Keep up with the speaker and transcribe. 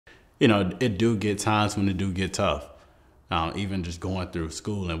you know, it do get times when it do get tough. Even just going through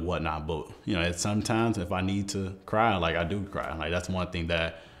school and whatnot. But, you know, sometimes if I need to cry, like I do cry. Like that's one thing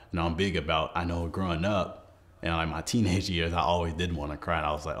that, you know, I'm big about. I know growing up and like my teenage years, I always did want to cry. And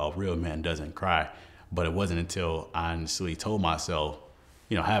I was like, oh, real man doesn't cry. But it wasn't until I honestly told myself,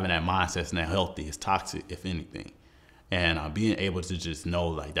 you know, having that mindset's not healthy, it's toxic, if anything. And being able to just know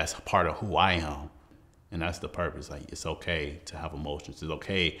like that's a part of who I am. And that's the purpose. Like, it's okay to have emotions. It's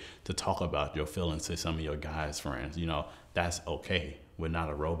okay to talk about your feelings to some of your guys' friends. You know, that's okay. We're not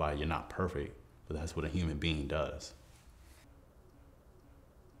a robot. You're not perfect. But that's what a human being does.